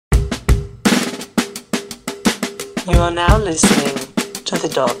You are now listening to The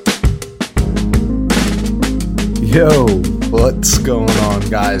Dot. Yo, what's going on,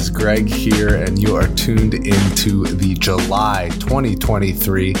 guys? Greg here, and you are tuned into the July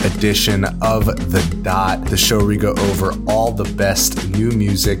 2023 edition of The Dot, the show where we go over all the best new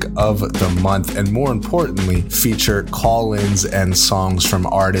music of the month, and more importantly, feature call-ins and songs from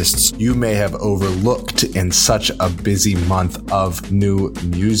artists you may have overlooked in such a busy month of new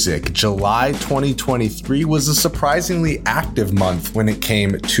music. July 2023 was a surprisingly active month when it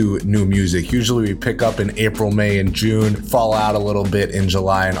came to new music. Usually we pick up in April, May, and June, fall out a little bit in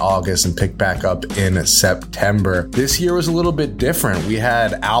July and August, and pick back up in September. This year was a little bit different. We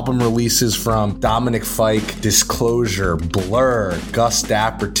had album releases from Dominic Fike, Disclosure, Blur, Gus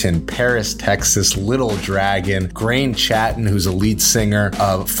Dapperton, Paris, Texas, Little Dragon, Grain Chatton, who's a lead singer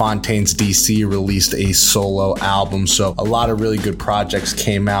of Fontaines DC, released a solo album. So a lot of really good projects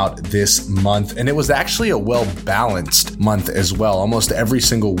came out this month, and it was actually a well-balanced month as well. Almost every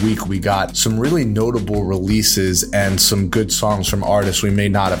single week we got some really notable releases and some good songs from artists we may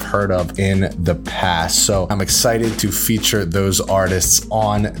not have heard of in the past. So I'm excited to feature those artists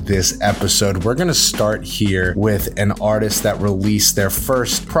on this episode. We're going to start here with an artist that released their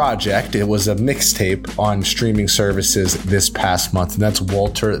first project. It was a mixtape on streaming services this past month, and that's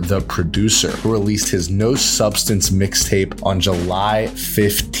Walter the Producer, who released his No Substance mixtape on July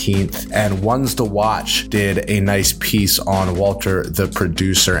 15th. And Ones to Watch did a nice piece on Walter the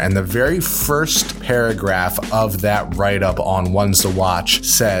Producer, and the very first paragraph of that write-up on Ones to Watch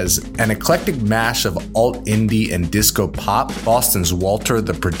says, an eclectic mash of alt indie and disco pop, Boston's Walter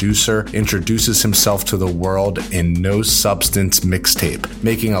the Producer introduces himself to the world in No Substance mixtape,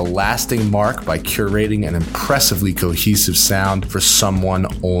 making a lasting mark by curating an impressively cohesive sound for someone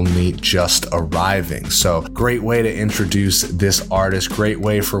only just arriving. So great way to introduce this artist, great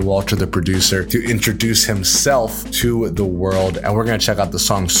way for Walter the Producer to introduce himself to the world. And we're going to check out the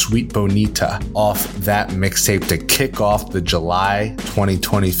song Sweet Bonita off that mixtape to kick off the July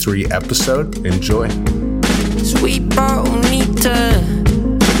 2023 episode. Enjoy. Sweet Bonita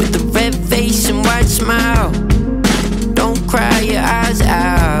with the red face and white smile. Don't cry your eyes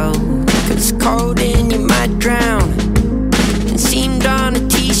out, 'cause it's cold and you might drown. And seamed on a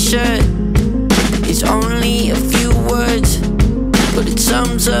t-shirt is only a few words, but it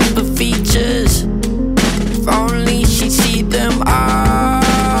sums up her features. If only she'd see them all.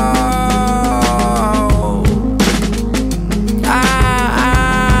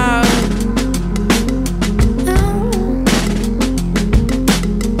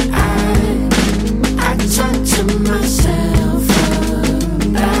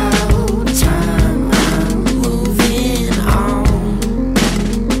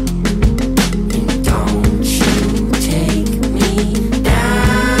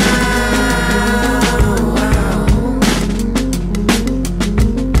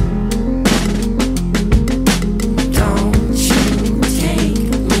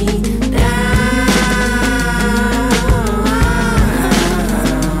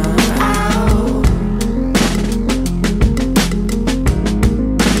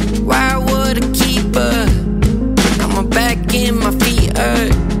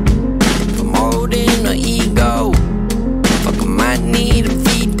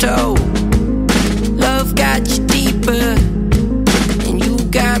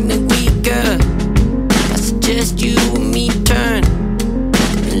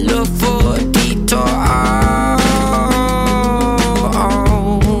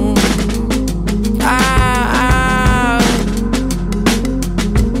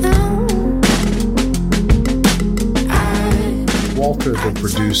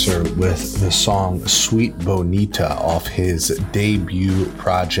 With the song Sweet Bonita off his debut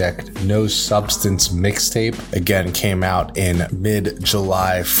project No Substance mixtape. Again, came out in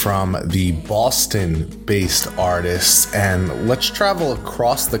mid-July from the Boston-based artists. And let's travel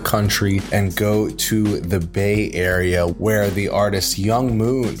across the country and go to the Bay Area, where the artist Young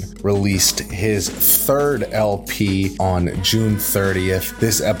Moon released his third LP on June 30th.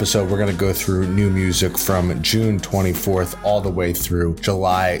 This episode, we're going to go through new music from June 24th all the way through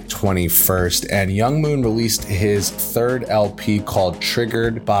July 21st. And Young Moon released his third LP called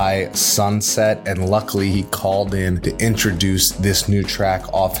Triggered by Sunset, and luckily he called in to introduce this new track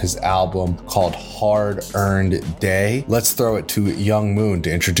off his album called Hard Earned Day. Let's throw it to Young Moon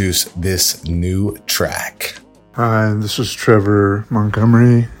to introduce this new track. Hi, this is Trevor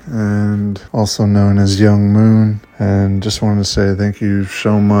Montgomery, and also known as Young Moon, and just wanted to say thank you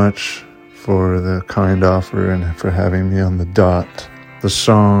so much for the kind offer and for having me on The Dot. The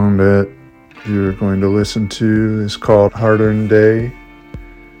song that you're going to listen to is called Hard Earned Day,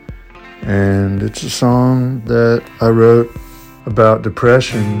 And it's a song that I wrote about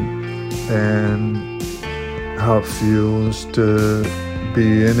depression and how it feels to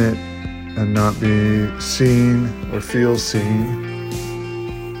be in it and not be seen or feel seen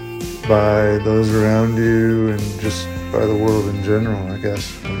by those around you and just by the world in general. I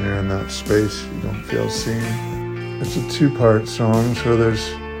guess when you're in that space, you don't feel seen. It's a two-part song, so there's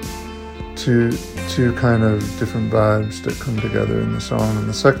two kind of different vibes that come together in the song. And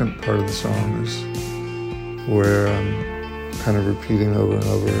the second part of the song is where I'm kind of repeating over and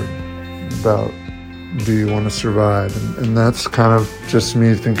over about, do you want to survive? And that's kind of just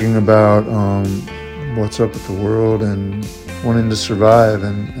me thinking about what's up with the world and wanting to survive,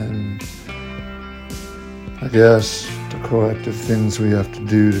 and I guess the collective things we have to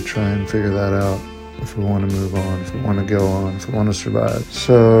do to try and figure that out if we want to move on, if we want to go on, if we want to survive.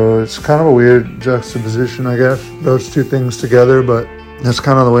 So it's kind of a weird juxtaposition, I guess, those two things together, but that's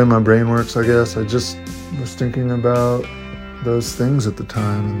kind of the way my brain works, I guess. I just was thinking about those things at the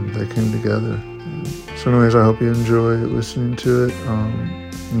time and they came together. So anyways, I hope you enjoy listening to it,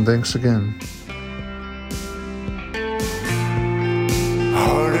 and thanks again.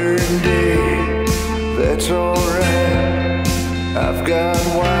 Harder day, that's alright. I've got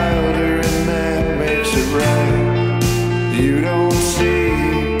wilder and that makes it right. You don't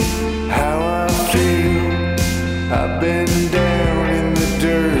see how I feel. I've been down in the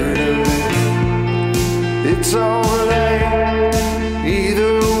dirt of it. It's alright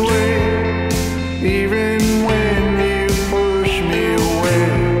either way. Even when you push me away,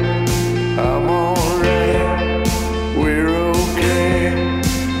 I'm alright, we're okay,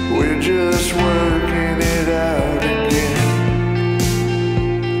 we're just working it out again.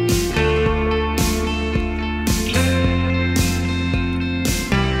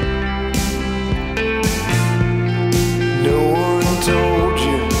 No one told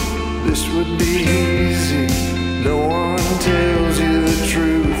you this would be easy, no one tells you the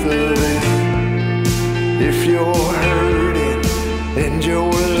truth of it. If you're hurting and you're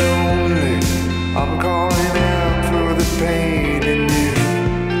lonely, I'm calling out for the pain in you.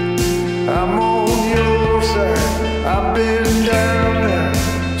 I'm on your side, I've been down there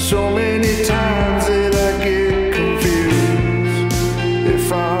so many times that I get confused.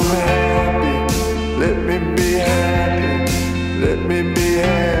 If I'm happy, let me be happy, let me be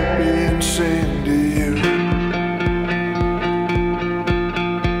happy and sing to you.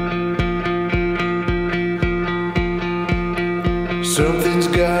 Something's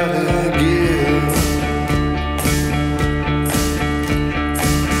gotta give.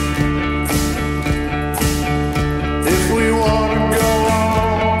 If we wanna go on,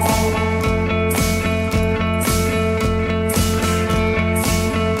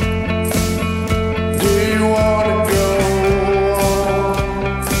 do you wanna go on?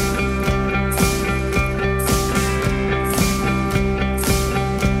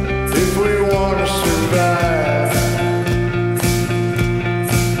 If we wanna survive,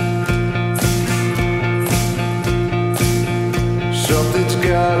 something's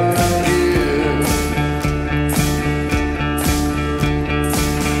gotta give.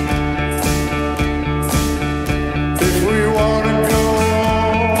 If we wanna go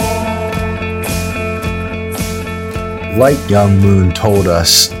on. Like Young Moon told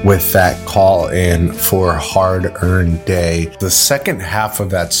us with that call in for Hard Earned Day, the second half of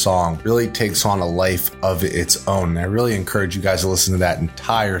that song really takes on a life of its own. And I really encourage you guys to listen to that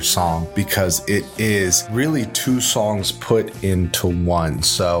entire song because it is really two songs put into one.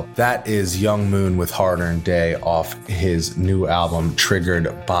 So that is Young Moon with Hard Earned Day off his new album,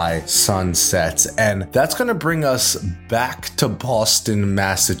 Triggered by Sunsets. And that's going to bring us back to Boston,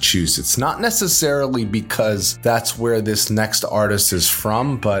 Massachusetts. Not necessarily because that's where this next artist is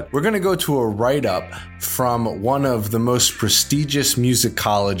from, but we're going to go to a write-up from one of the most prestigious music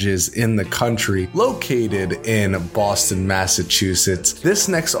colleges in the country, located in Boston, Massachusetts. This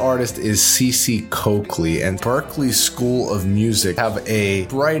next artist is CeCe Coakley, and Berklee School of Music have a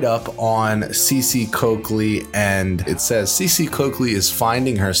write-up on CeCe Coakley, and it says, CeCe Coakley is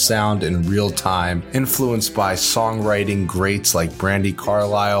finding her sound in real time, influenced by songwriting greats like Brandi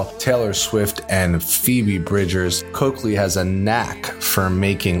Carlile, Taylor Swift, and Phoebe Bridgers. Coakley has a knack for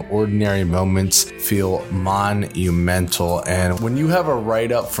making ordinary moments feel monumental. And when you have a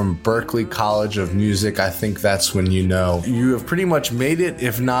write-up from Berklee College of Music, I think that's when you know you have pretty much made it,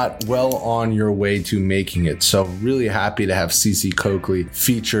 if not well on your way to making it. So really happy to have CeCe Coakley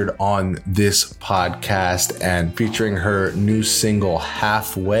featured on this podcast and featuring her new single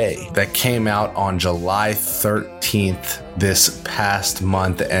Halfway that came out on July 13th this past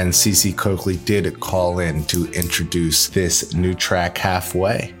month, and CeCe Coakley did call in to introduce this new track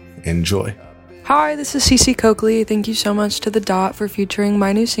Halfway. Enjoy. Hi, this is Cece Coakley. Thank you so much to The Dot for featuring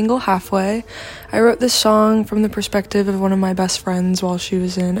my new single, Halfway. I wrote this song from the perspective of one of my best friends while she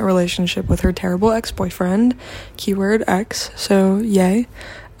was in a relationship with her terrible ex-boyfriend, keyword ex, so yay.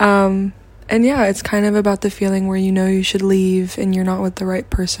 And yeah, it's kind of about the feeling where you know you should leave and you're not with the right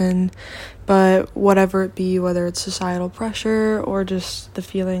person, but whatever it be, whether it's societal pressure or just the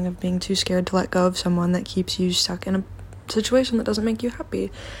feeling of being too scared to let go of someone that keeps you stuck in a situation that doesn't make you happy.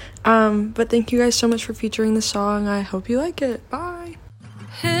 But thank you guys so much for featuring the song. I hope you like it. Bye.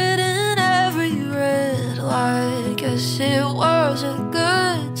 Hitting every red light, guess it was a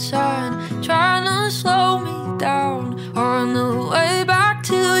good sign. Trying to slow me down on the way back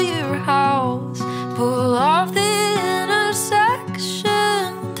to your house. Pull off the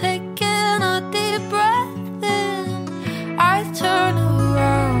intersection, taking a deep breath in. I turn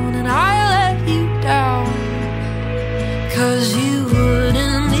around and I let you down, 'cause you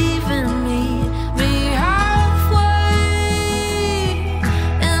wouldn't even meet me halfway.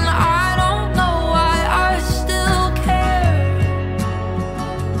 And I don't know why I still care,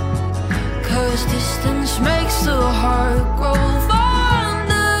 'cause distance makes the heart grow fonder.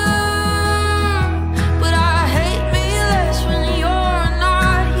 But I hate me less when you're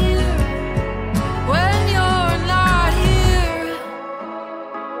not here, when you're not here.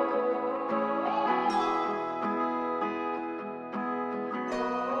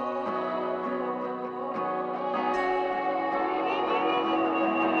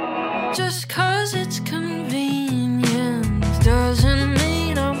 Just 'cause it's convenient doesn't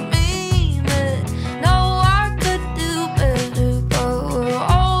mean I mean it. No, I could do better, but we're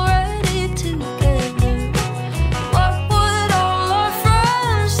already together. What would all our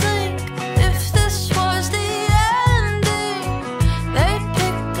friends think if this was the ending? They'd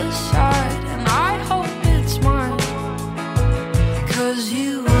pick the side, and I hope it's mine, 'cause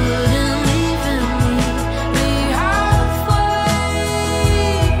you wouldn't even meet me halfway.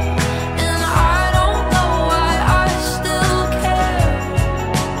 And I don't know why I still care,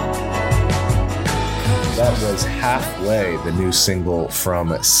 'cause That was Halfway, the new single from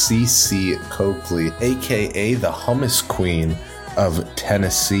Cece Coakley, aka the Hummus Queen of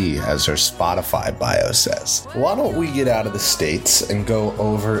Tennessee, as her Spotify bio says. Why don't we get out of the States and go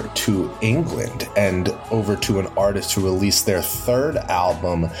over to England and over to an artist who released their third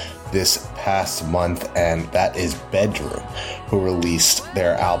album this past month, and that is Bedroom, who released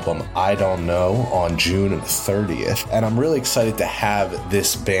their album I Don't Know on June 30th. And I'm really excited to have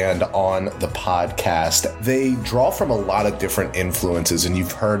this band on the podcast. They draw from a lot of different influences, and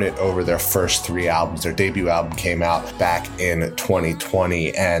you've heard it over their first three albums. Their debut album came out back in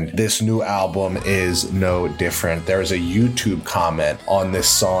 2020, and this new album is no different. There's a YouTube comment on this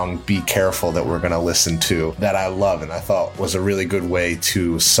song, Be Careful, that we're going to listen to that I love, and I thought was a really good way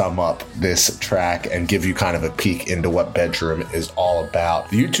to sum up this track and give you kind of a peek into what Bedroom is all about.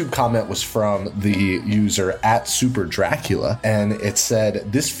 The YouTube comment was from the user @SuperDracula, and it said,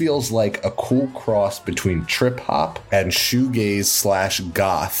 "This feels like a cool cross between trip hop and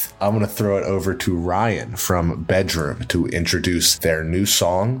shoegaze/goth." I'm going to throw it over to Ryan from Bedroom to introduce their new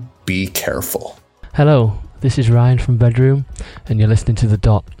song, Be Careful. Hello, this is Ryan from Bedroom, and you're listening to The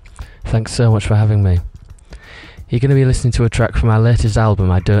Dot. Thanks so much for having me. You're going to be listening to a track from my latest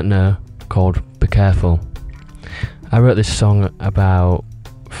album, I Don't Know, called Be Careful. I wrote this song about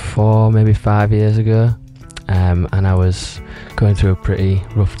 4, maybe 5 years ago, and I was going through a pretty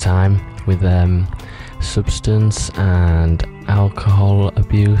rough time with substance and alcohol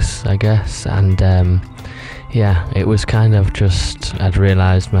abuse, I guess, and yeah, it was kind of just, I'd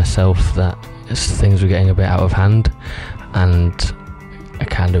realised myself that things were getting a bit out of hand, and I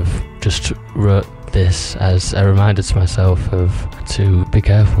kind of just wrote this as a reminder to myself to be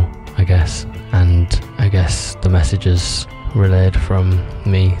careful, I guess. And I guess the messages relayed from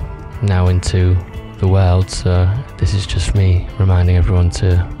me now into the world, so this is just me reminding everyone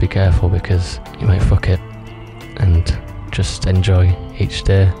to be careful, because you might fuck it, and just enjoy each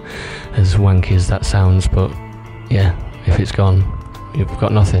day, as wanky as that sounds. But yeah, if it's gone, you've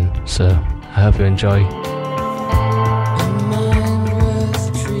got nothing, so I hope you enjoy.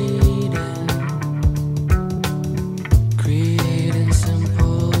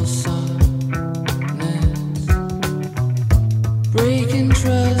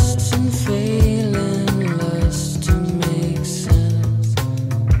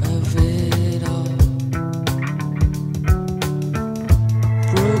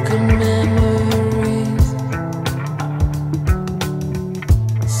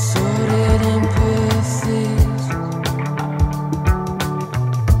 Sorted empathy.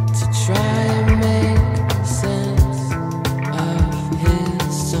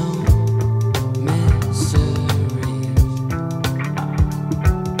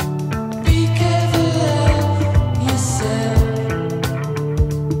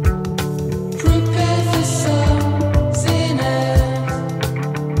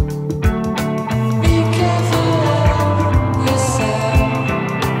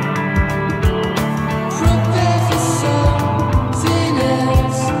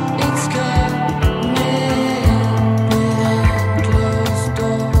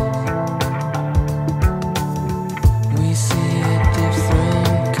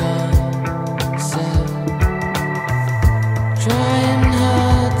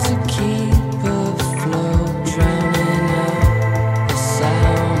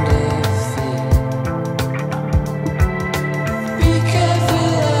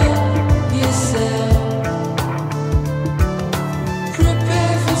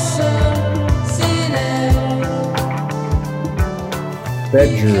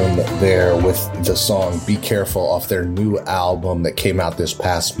 Bedroom there with the song Be Careful off their new album that came out this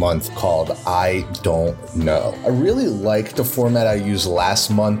past month called I Don't Know. I really like the format I used last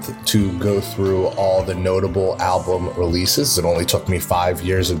month to go through all the notable album releases. It only took me 5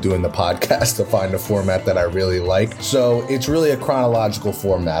 years of doing the podcast to find a format that I really like. So it's really a chronological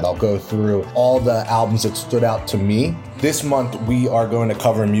format. I'll go through all the albums that stood out to me. This month, we are going to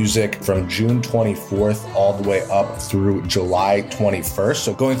cover music from June 24th all the way up through July 21st.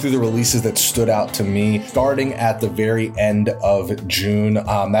 So going through the releases that stood out to me, starting at the very end of June.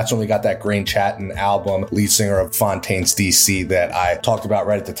 That's when we got that Grain Chatton album, lead singer of Fontaines DC, that I talked about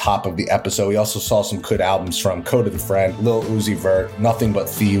right at the top of the episode. We also saw some good albums from Coda the Friend, Lil Uzi Vert, Nothing But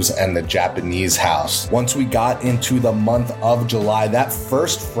Thieves, and The Japanese House. Once we got into the month of July, that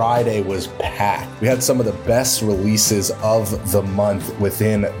first Friday was packed. We had some of the best releases of the month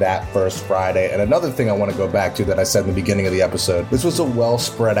within that first Friday. And another thing I want to go back to that I said in the beginning of the episode, this was a well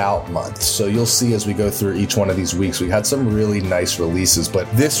spread out month. So you'll see as we go through each one of these weeks, we had some really nice releases, but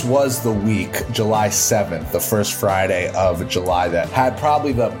this was the week, July 7th, the first Friday of July, that had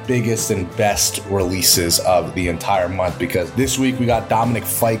probably the biggest and best releases of the entire month, because this week we got Dominic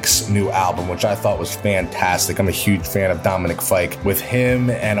Fike's new album, which I thought was fantastic. I'm a huge fan of Dominic Fike. With him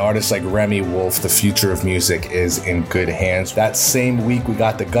and artists like Remy Wolf, the future of music is in good hands. That same week, we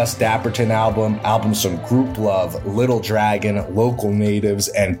got the Gus Dapperton albums from Group Love, Little Dragon, Local Natives,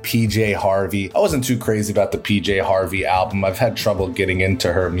 and PJ Harvey. I wasn't too crazy about the PJ Harvey album. I've had trouble getting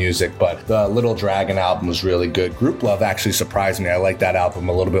into her music, but the Little Dragon album was really good. Group Love actually surprised me. I like that album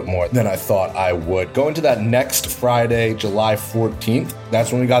a little bit more than I thought I would. Going to that next Friday, July 14th,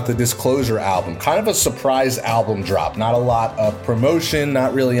 that's when we got the Disclosure album. Kind of a surprise album drop. Not a lot of promotion,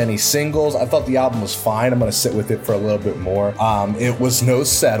 not really any singles. I thought the album was fine. I'm going to sit with it for a little bit more. It was no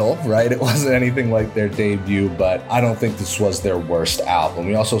Settle, right? It wasn't anything like their debut, but I don't think this was their worst album.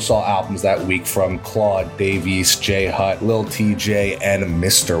 We also saw albums that week from Claude Davies, J Hut, Lil TJ, and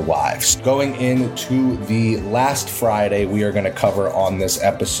Mr. Wives. Going into the last Friday, we are going to cover on this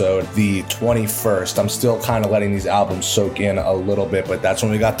episode, the 21st. I'm still kind of letting these albums soak in a little bit, but that's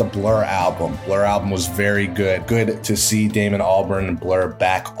when we got the Blur album. Blur album was very good. Good to see Damon Albarn and Blur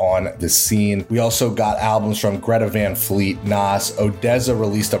back on the scene. We also got albums from Greta Van Fleet, Nas, Odessa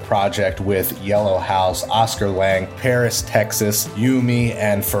released a project with Yellow House, Oscar Lang, Paris, Texas, Yumi,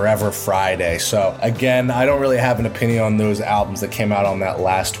 and Forever Friday. So again, I don't really have an opinion on those albums that came out on that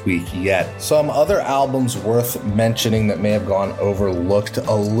last week yet. Some other albums worth mentioning that may have gone overlooked.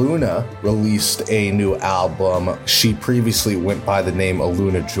 Aluna released a new album. She previously went by the name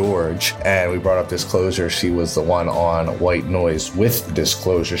Aluna George, and we brought up Disclosure. She was the one on White Noise with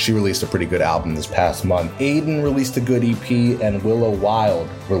Disclosure. She released a pretty good album this past month. Aiden released a good EP, and Willow Wild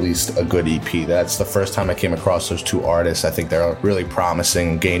released a good EP. That's the first time I came across those two artists. I think they're really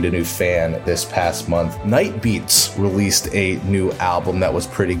promising, gained a new fan this past month. Night Beats released a new album that was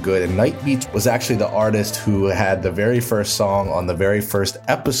pretty good, and Night Beats was actually the artist who had the very first song on the very first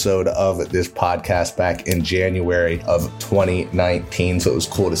episode of this podcast back in January of 2019, so it was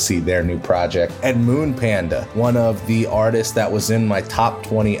cool to see their new project. And Moon Panda, one of the artists that was in my top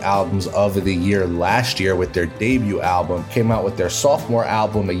 20 albums of the year last year with their debut album, came out with their sophomore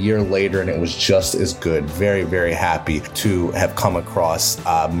album a year later, and it was just as good. Very, very happy to have come across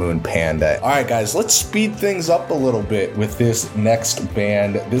Moon Panda. All right, guys, let's speed things up a little bit with this next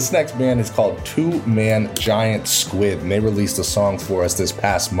band. This next band is called Two Man Giant Squid, and they released a song for us this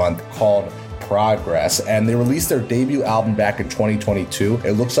past month called Progress, and they released their debut album back in 2022.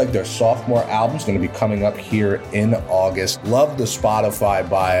 It looks like their sophomore album is going to be coming up here in August. Love the Spotify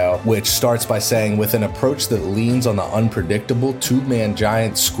bio, which starts by saying, with an approach that leans on the unpredictable, Two Man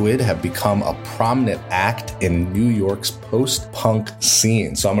Giant Squid have become a prominent act in New York's post-punk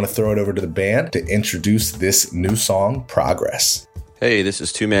scene. So I'm going to throw it over to the band to introduce this new song, Progress. Hey, this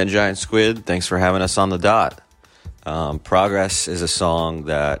is Two Man Giant Squid. Thanks for having us on the dot. Progress is a song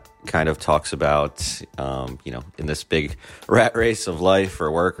that kind of talks about, in this big rat race of life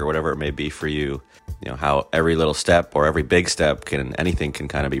or work or whatever it may be for you, how every little step or every big step anything can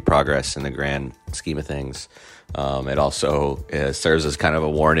kind of be progress in the grand scheme of things. It also serves as kind of a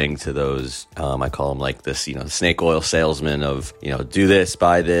warning to those, I call them like this, snake oil salesman of, do this,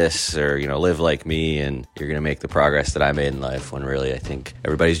 buy this, or, live like me, and you're going to make the progress that I made in life, when really I think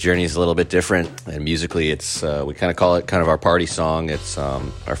everybody's journey is a little bit different. And musically, it's, we kind of call it kind of our party song. It's,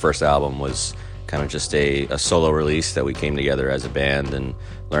 our first album was kind of just a solo release that we came together as a band and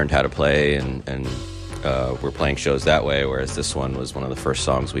learned how to play, and we're playing shows that way, whereas this one was one of the first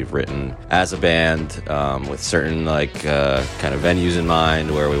songs we've written as a band, with certain kind of venues in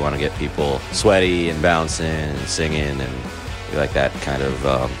mind where we want to get people sweaty and bouncing and singing, and We like that kind of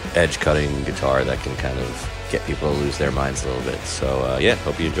edge-cutting guitar that can kind of get people to lose their minds a little bit. So yeah,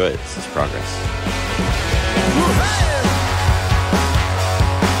 hope you enjoy it. This is Progress.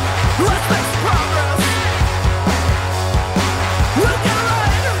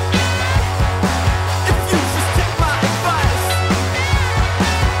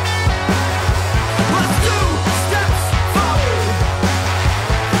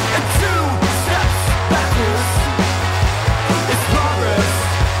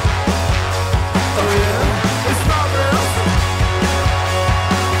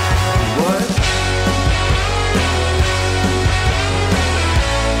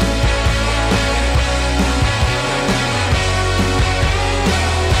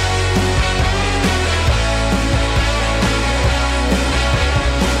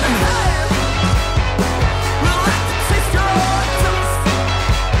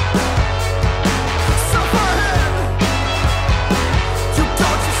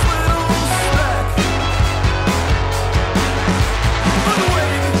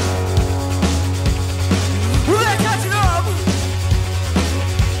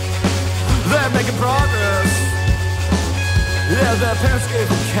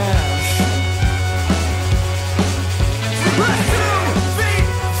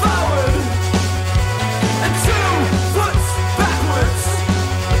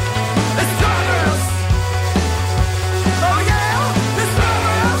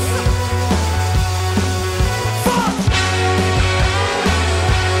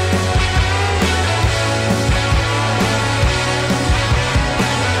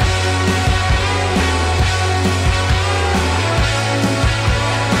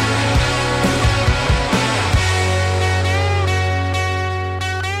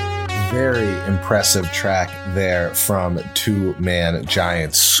 Impressive track there from Two Man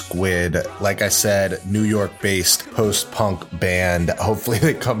Giant Squid. Like I said, New York-based post-punk band. Hopefully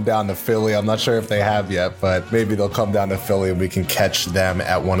they come down to Philly. I'm not sure if they have yet, but maybe they'll come down to Philly and we can catch them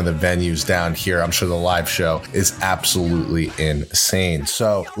at one of the venues down here. I'm sure the live show is absolutely insane.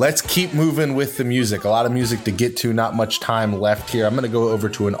 So let's keep moving with the music. A lot of music to get to, not much time left here. I'm going to go over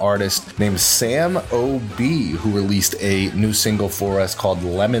to an artist named Sam O.B., who released a new single for us called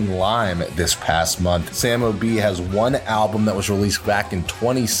Lemon Lime this past month. Sam O.B. has one album that was released back in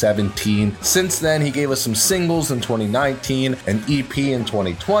 2017. Since then, he gave us some singles in 2019, an EP in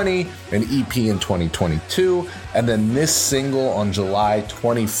 2020, an EP in 2022, and then this single on July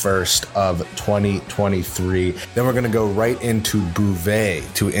 21st of 2023. Then we're going to go right into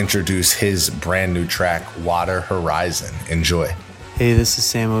Bouvet to introduce his brand new track, Water Horizon. Enjoy. Hey, this is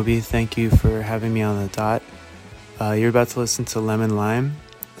Sam O.B. Thank you for having me on the dot. You're about to listen to Lemon Lime,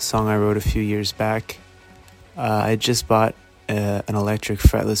 a song I wrote a few years back. I just bought an electric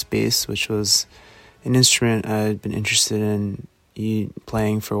fretless bass, which was an instrument I had been interested in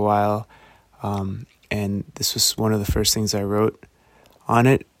playing for a while, and this was one of the first things I wrote on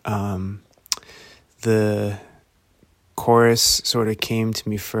it. The chorus sort of came to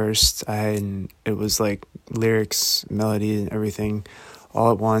me first. It was like lyrics, melody, and everything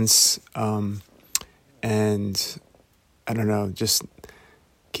all at once, and I don't know, just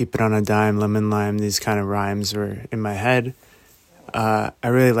keep it on a dime, lemon lime, these kind of rhymes were in my head. I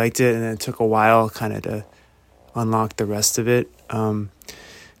really liked it, and it took a while kind of to unlock the rest of it.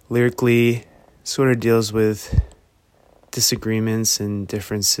 Lyrically, sort of deals with disagreements and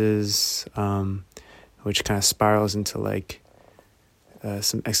differences, which kind of spirals into like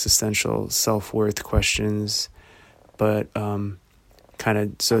some existential self-worth questions, but kind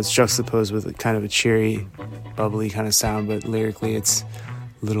of, so it's juxtaposed with kind of a cheery, bubbly kind of sound, but lyrically it's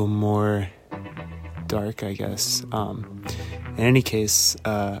a little more dark, I guess. In any case,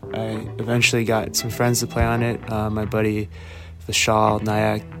 I eventually got some friends to play on it. My buddy Vishal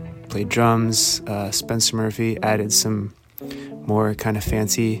Nayak played drums. Spencer Murphy added some more kind of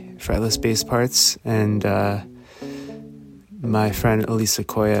fancy fretless bass parts, and my friend Elisa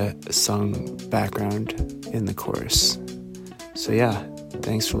Koya sung background in the chorus. So yeah,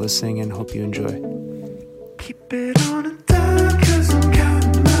 thanks for listening and hope you enjoy. Keep it on a dime, 'cause I'm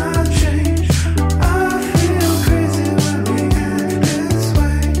counting my change. I feel crazy when we act this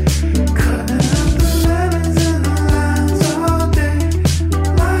way. Cutting up the lemons and the lines all day.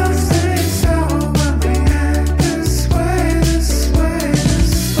 Life stays sour when we act this way, this way,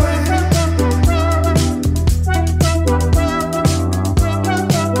 this way.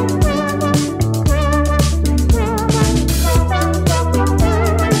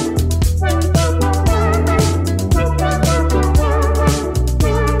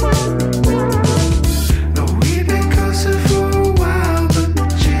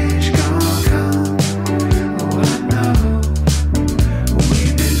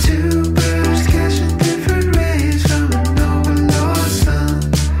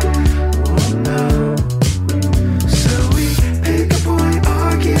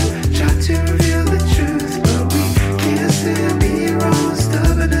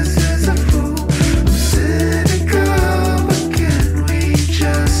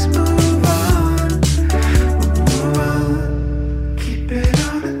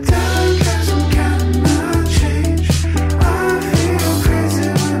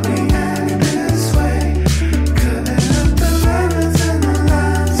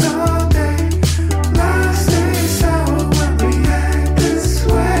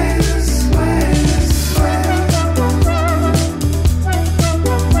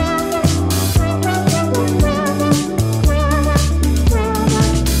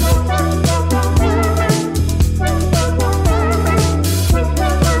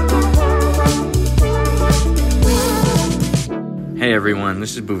 everyone,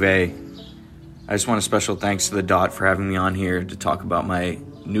 this is Bouvet. I just want a special thanks to The Dot for having me on here to talk about my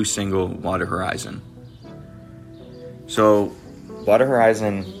new single, Water Horizon. So, Water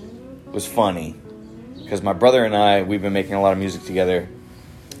Horizon was funny because my brother and I, we've been making a lot of music together,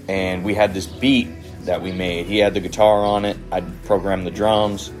 and we had this beat that we made. He had the guitar on it, I programmed the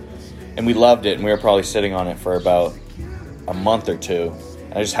drums, and we loved it, and we were probably sitting on it for about a month or two.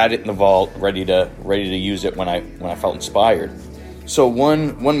 And I just had it in the vault, ready to use it when I felt inspired. So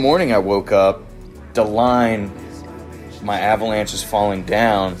one morning I woke up, the line, my avalanche is falling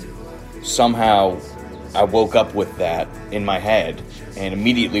down, somehow I woke up with that in my head and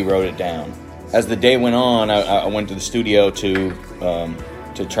immediately wrote it down. As the day went on, I went to the studio to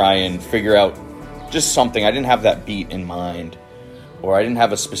try and figure out just something. I didn't have that beat in mind, or I didn't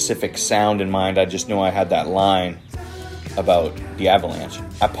have a specific sound in mind. I just knew I had that line about the avalanche.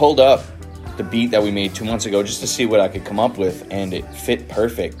 I pulled up the beat that we made 2 months ago just to see what I could come up with, and it fit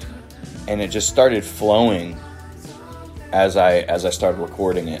perfect. And it just started flowing as I started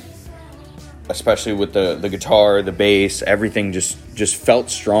recording it. Especially with the guitar, the bass, everything just felt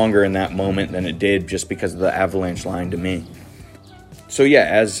stronger in that moment than it did just because of the avalanche line to me. So yeah,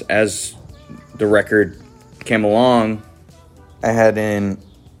 as the record came along, I had an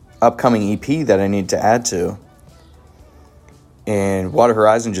upcoming EP that I needed to add to. And Water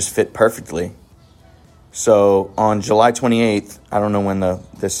Horizon just fit perfectly. So on July 28th, I don't know when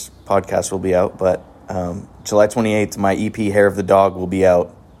this podcast will be out, but July 28th, my EP, Hair of the Dog, will be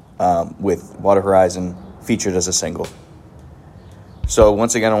out with Water Horizon featured as a single. So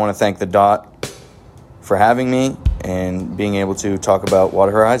once again, I want to thank The Dot for having me and being able to talk about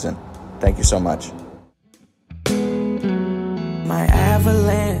Water Horizon. Thank you so much. My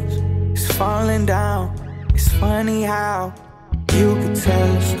avalanche is falling down. It's funny how you could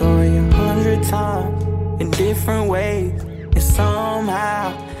tell a story 100 times in different ways, and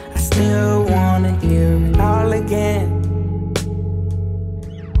somehow I still wanna hear it all again.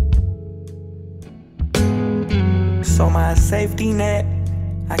 So my safety net,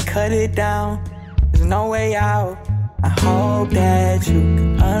 I cut it down. There's no way out. I hope that you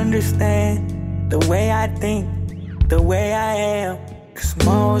can understand the way I think, the way I am. 'Cause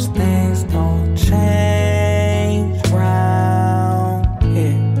most things don't change round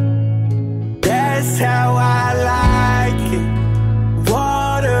here. That's how I like it.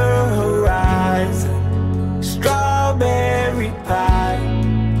 Water horizon, strawberry pie,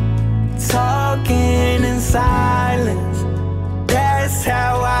 talking in silence. That's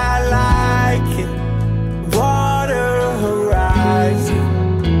how I like it. Water horizon.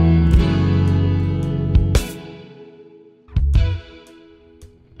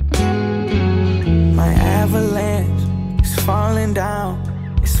 My avalanche is falling down.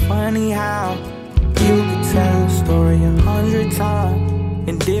 It's funny how you could tell a story 100 times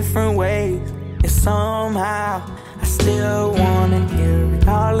in different ways, and somehow I still wanna hear it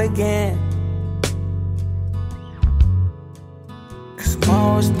all again. 'Cause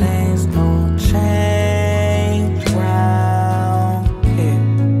most things don't change round here.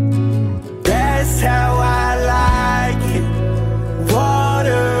 That's how I like it.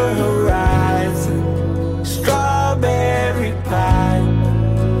 Water horizon, strawberry pie,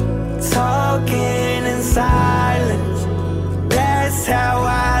 talking in silence. That's how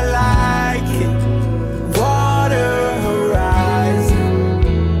I like it. Water horizon.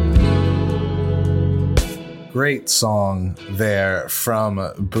 Great song there from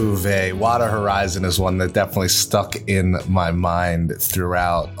Bouvet. Water Horizon is one that definitely stuck in my mind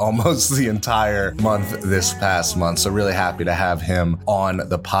throughout almost the entire month this past month. So really happy to have him on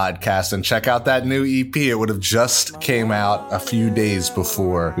the podcast. And check out that new EP. It would have just came out a few days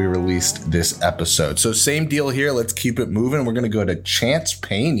before we released this episode. So same deal here. Let's keep it moving. We're going to go to Chance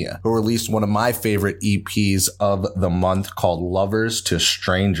Pena, who released one of my favorite EPs of the month called Lovers to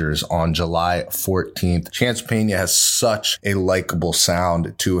Strangers on July 14th. Chance Pena has such a likable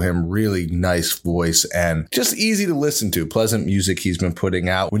sound to him, really nice voice, and just easy to listen to. Pleasant music he's been putting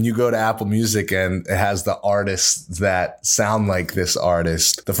out. When you go to Apple Music and it has the artists that sound like this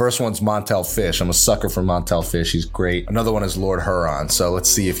artist, the first one's Montel Fish. I'm a sucker for Montel Fish. He's great. Another one is Lord Huron. So let's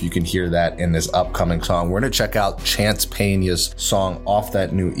see if you can hear that in this upcoming song. We're going to check out Chance Pena's song off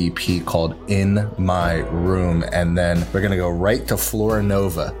that new EP called In My Room, and then we're going to go right to Flora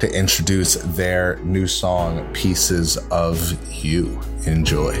Nova to introduce their new song, Pieces of You.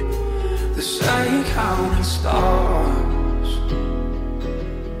 Enjoy. The same counting stars.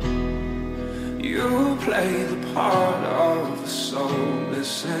 You play the part of a soul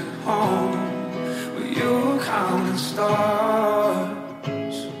missing home. Were you counting stars?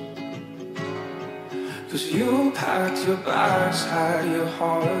 'Cause you packed your bags, had your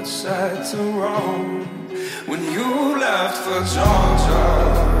heart set to roam. When you left for Georgia,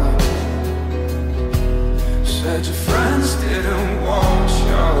 said your friends didn't watch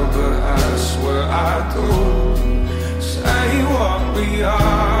you, but I swear I do. Say what we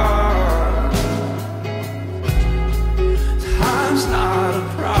are. Time's not a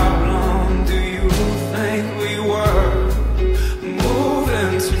problem. Do you think we were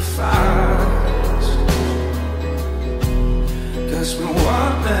moving too fast? Guess we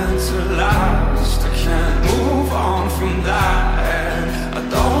weren't meant to last. I can't move on from that, and I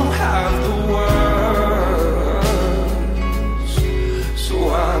don't have the words. So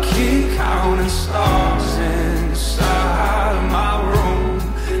I keep counting stars inside of my room,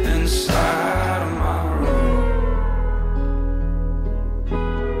 inside of my room.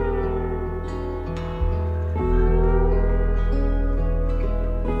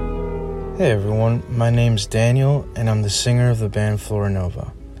 Hey everyone, my name's Daniel, and I'm the singer of the band Flora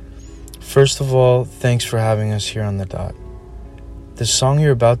Nova. First of all, thanks for having us here on The Dot. The song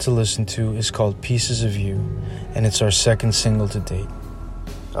you're about to listen to is called Pieces of You, and it's our second single to date.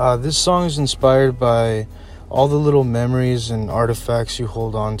 This song is inspired by all the little memories and artifacts you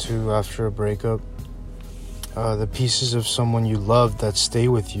hold on to after a breakup. The pieces of someone you loved that stay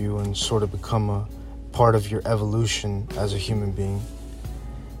with you and sort of become a part of your evolution as a human being.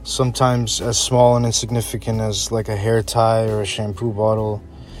 Sometimes as small and insignificant as like a hair tie or a shampoo bottle,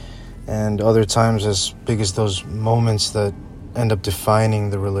 and other times as big as those moments that end up defining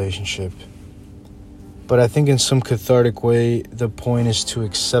the relationship. But I think in some cathartic way, the point is to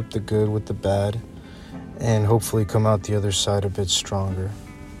accept the good with the bad and hopefully come out the other side a bit stronger.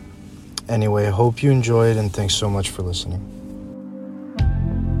 Anyway, I hope you enjoyed, and thanks so much for listening.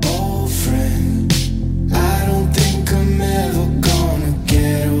 Old friend, I don't think I'm ever gonna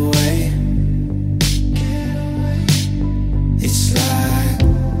get away. It's like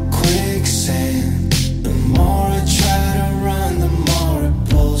quicksand. The more I try to run, the more it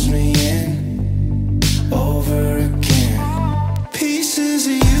pulls me in over again. Pieces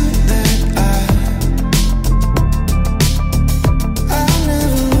of you that I'll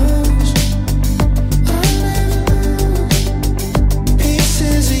never lose.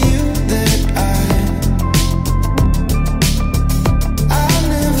 Pieces of you that I'll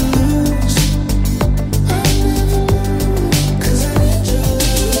never lose. 'Cause I need you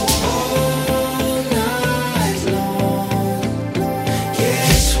all night long.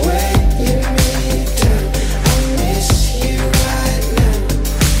 Yeah, it's weighing me down. I miss you right now.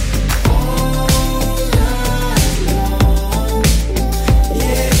 All night long.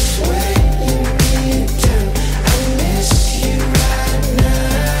 Yeah, it's weighing me down. I miss you right now.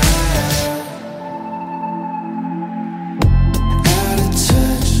 Out of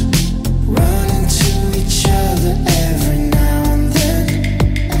touch, running to each other every now and then.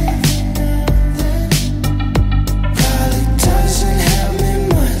 Probably doesn't help me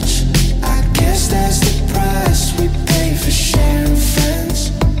much. I guess that's the price we pay for sharing friends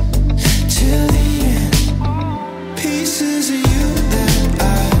till the end. Pieces of you that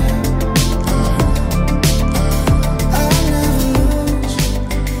I'll never lose.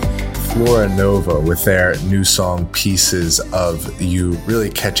 Flora Nova with their new song Pieces of You. Really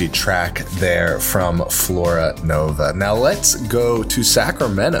catchy track there from Flora Nova. Now let's go to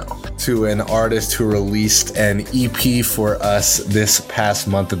Sacramento, to an artist who released an EP for us this past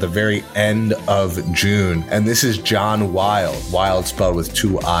month at the very end of June. And this is John Wild. Wild spelled with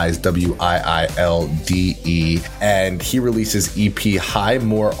two I's, Wilde. And he released his EP High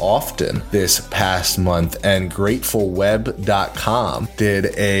More Often this past month. And GratefulWeb.com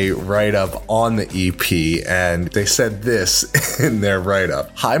did a write-up on the EP, and they said this in their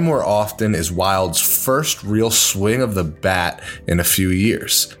write-up. High More Often is Wild's first real swing of the bat in a few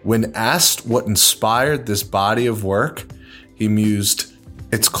years. When asked what inspired this body of work, he mused,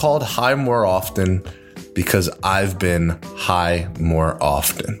 "It's called High More Often because I've been high more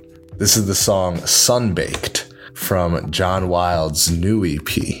often." This is the song Sunbaked from John Wild's new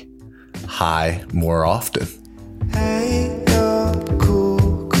EP, High More Often. Hey, you're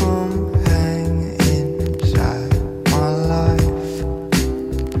cool, come hang inside my life.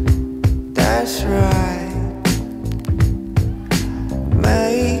 That's right.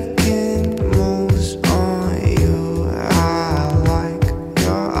 Making moves on you, I like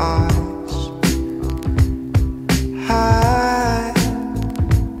your eyes. High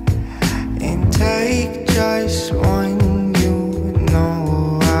and take just one, you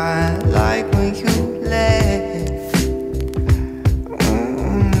know I like when you laugh.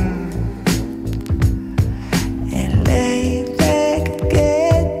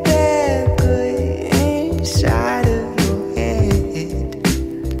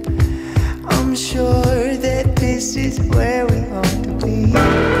 sure that this is where we ought to be.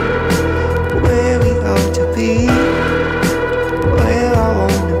 Where we ought to be. Where I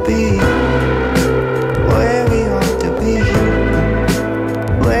wanna be. Where we ought to be.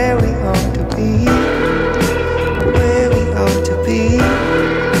 Where we ought to be. Where we ought to be.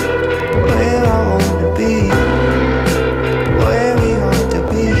 Where I wanna be. Where we ought to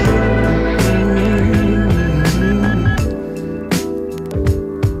be.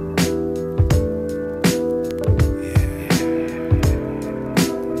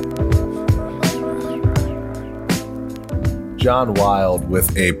 John Wild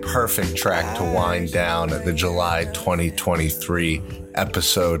with a perfect track to wind down the July 2023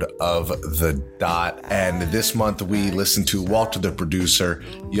 episode of The Dot. And this month we listened to Walter the Producer,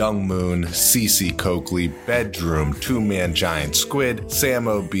 Young Moon, CeCe Coakley, Bedroom, Two Man Giant Squid, Sam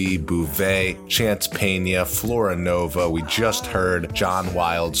O.B., Bouvet, Chance Pena, Flora Nova. We just heard John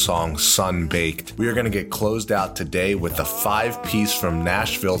Wild's song Sunbaked. We are going to get closed out today with a 5-piece from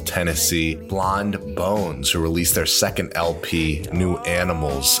Nashville, Tennessee, Blonde Bones, who released their second LP, New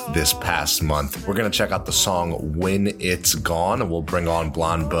Animals, this past month. We're going to check out the song When It's Gone, and we'll bring on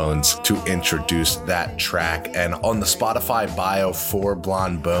Blonde Bones to introduce that track. And on the Spotify bio for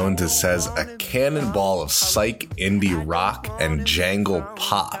Blonde Bones, it says a cannonball of psych, indie rock, and jangle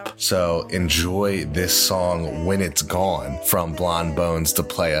pop. So enjoy this song When It's Gone from Blonde Bones to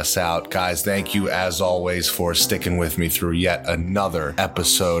play us out. Guys, thank you as always for sticking with me through yet another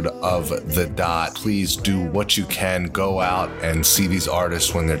episode of The Dot. Please do what you can. Go out and see these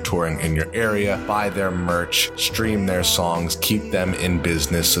artists when they're touring in your area. Buy their merch, stream their songs, keep them in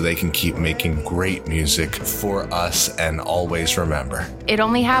business so they can keep making great music for us. And always remember, it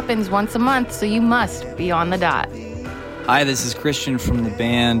only happens once a month, so you must be on The Dot. Hi, this is Christian from the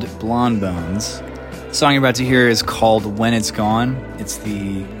band Blonde Bones. The song you're about to hear is called When It's Gone. It's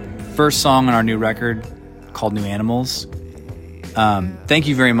the first song on our new record called New Animals. Thank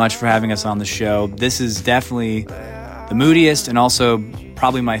you very much for having us on the show. This is definitely the moodiest and also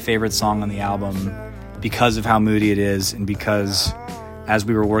probably my favorite song on the album because of how moody it is and because as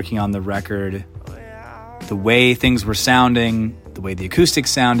we were working on the record, the way things were sounding, the way the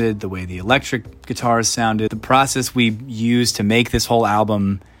acoustics sounded, the way the electric guitars sounded, the process we used to make this whole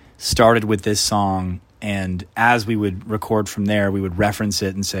album started with this song. And as we would record from there, we would reference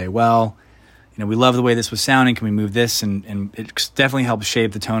it and say, well, you know, we love the way this was sounding. Can we move this? And it definitely helped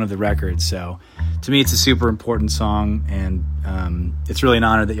shape the tone of the record. So to me, it's a super important song, and it's really an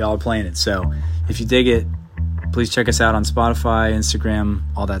honor that y'all are playing it. So if you dig it, please check us out on Spotify, Instagram,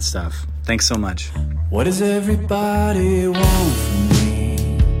 all that stuff. Thanks so much. What does everybody want from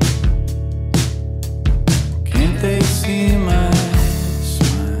me? Can't they see my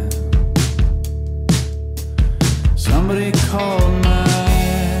smile? Somebody called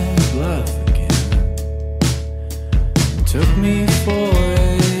my bluff again, took me for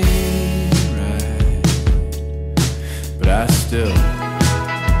a ride, but I still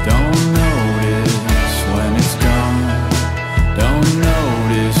don't notice when it's gone. Don't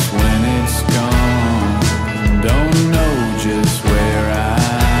notice when it's gone. Don't know just where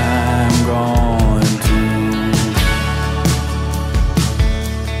I'm going to.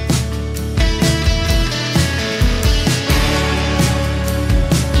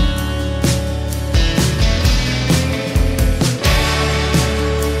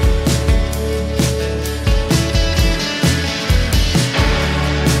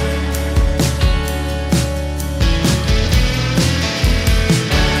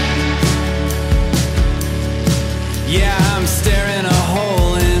 Yeah, I'm staring a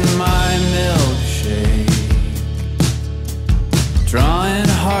hole in my milkshake, drawing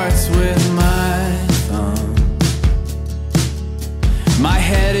hearts with my thumb. My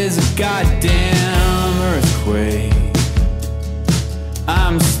head is a goddamn earthquake.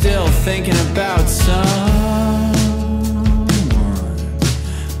 I'm still thinking about someone,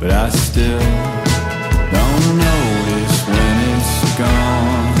 but I still